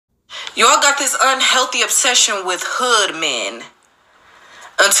Y'all got this unhealthy obsession with hood men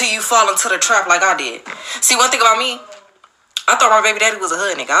until you fall into the trap like I did. See, one thing about me, I thought my baby daddy was a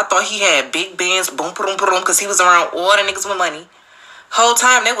hood nigga. I thought he had big bands, boom, boom, boom, because he was around all the niggas with money. Whole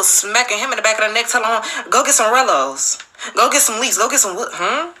time they was smacking him in the back of the neck, telling him, go get some Rellos. Go get some leaves. Go get some wood.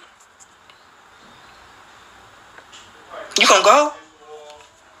 You gonna go?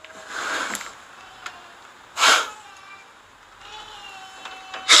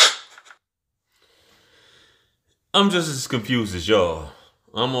 I'm just as confused as y'all.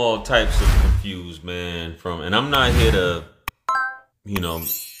 I'm all types of confused, man. And I'm not here to,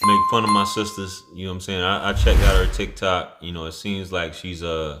 make fun of my sisters. You know what I'm saying? I checked out her TikTok. It seems like she's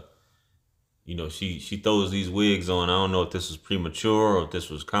she throws these wigs on. I don't know if this was premature or if this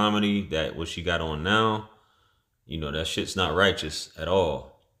was comedy. That what she got on now. That shit's not righteous at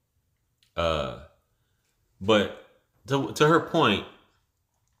all. But to her point,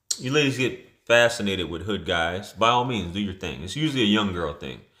 you ladies get fascinated with hood guys. By all means, do your thing. It's usually a young girl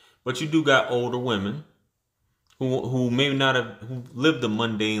thing. But you do got older women who may not have who lived a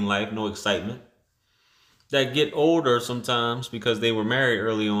mundane life, no excitement, that get older sometimes because they were married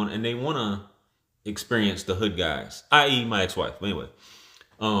early on and they want to experience the hood guys, i.e. my ex-wife. Anyway,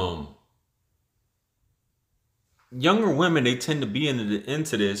 younger women, they tend to be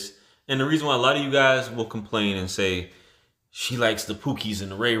into this. And the reason why a lot of you guys will complain and say, she likes the Pookies and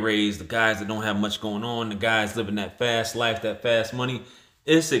the Ray Rays, the guys that don't have much going on, the guys living that fast life, that fast money.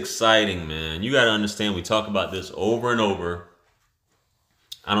 It's exciting, man. You got to understand, we talk about this over and over.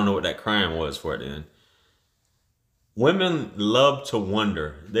 I don't know what that crying was for it then. Women love to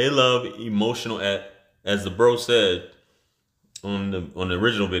wonder. They love emotional, as the bro said on the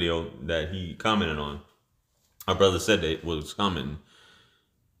original video that he commented on. Our brother said that was commenting.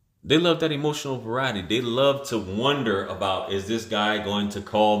 They love that emotional variety. They love to wonder about, is this guy going to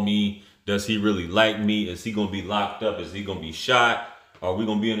call me? Does he really like me? Is he going to be locked up? Is he going to be shot? Are we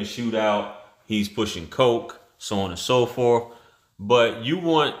going to be in a shootout? He's pushing coke, so on and so forth. But you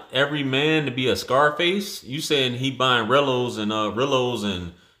want every man to be a Scarface? You saying he buying Rillos and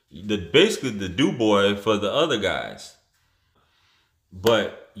basically the do-boy for the other guys.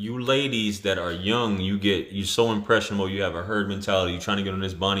 But you ladies that are young, you're so impressionable. You have a herd mentality. You're trying to get on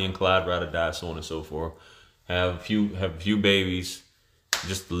this Bonnie and Clyde ride or die, so on and so forth. Have a few babies,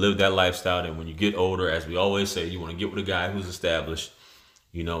 just to live that lifestyle. And when you get older, as we always say, you want to get with a guy who's established,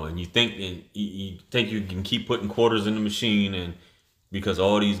 and you think you can keep putting quarters in the machine, and because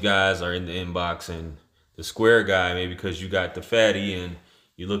all these guys are in the inbox, and the square guy, maybe because you got the fatty and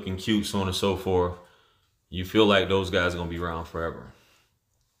you're looking cute, so on and so forth, you feel like those guys are gonna be around forever.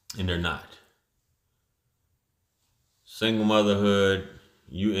 And they're not. Single motherhood,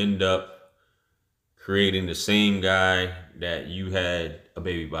 you end up creating the same guy that you had a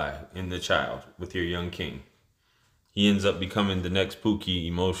baby by in the child with your young king. He ends up becoming the next Pookie,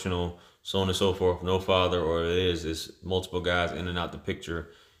 emotional, so on and so forth. No father, or it's multiple guys in and out the picture.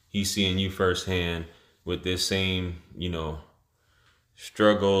 He's seeing you firsthand with this same,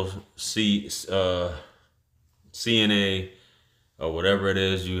 struggle, CNA, or whatever it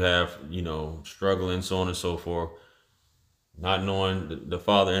is you have, struggling, so on and so forth. Not knowing the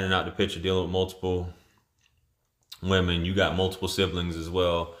father in and out the picture, dealing with multiple women. You got multiple siblings as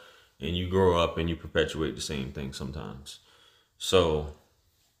well. And you grow up and you perpetuate the same thing sometimes. So,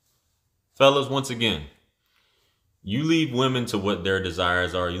 fellas, once again, you leave women to what their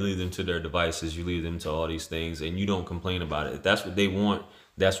desires are. You leave them to their devices. You leave them to all these things. And you don't complain about it. If that's what they want,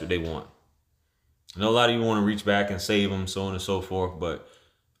 that's what they want. I know a lot of you want to reach back and save them, so on and so forth, but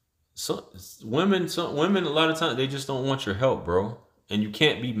women, a lot of times, they just don't want your help, bro. And you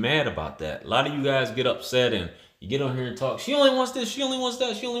can't be mad about that. A lot of you guys get upset and you get on here and talk, she only wants this, she only wants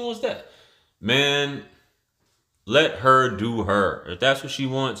that, she only wants that. Man, let her do her. If that's what she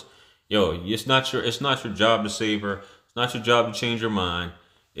wants, it's not your job to save her. It's not your job to change her mind.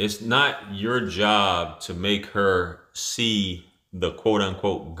 It's not your job to make her see the quote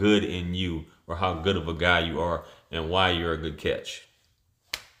unquote good in you, or how good of a guy you are and why you're a good catch.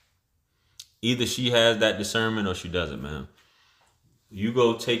 Either she has that discernment or she doesn't, man. You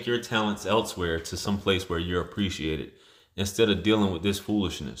go take your talents elsewhere to some place where you're appreciated instead of dealing with this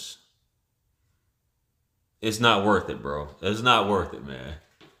foolishness. It's not worth it, bro. It's not worth it, man.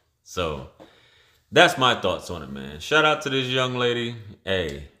 So that's my thoughts on it, man. Shout out to this young lady.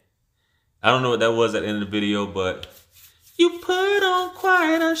 Hey, I don't know what that was at the end of the video, but you put on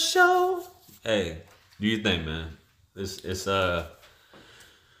quite a show. Hey, do your thing, man.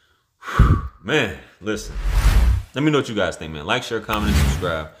 Man, listen. Let me know what you guys think, man. Like, share, comment, and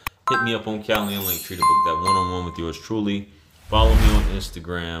subscribe. Hit me up on Calendly and Linktree to book that one-on-one with yours truly. Follow me on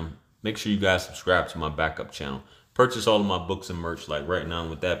Instagram make sure you guys subscribe to my backup channel. Purchase all of my books and merch like right now. And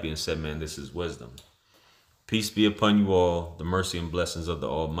with that being said, man, this is wisdom. Peace be upon you all. The mercy and blessings of the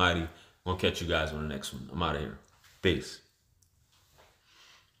Almighty. I'll catch you guys on the next one. I'm out of here. Peace.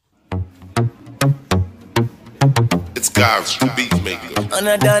 It's God's beat maker. And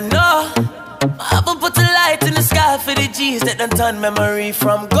I don't know. I will put a light in the sky for the G's that done turn memory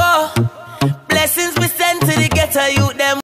from go. Blessings we send to the ghetto, you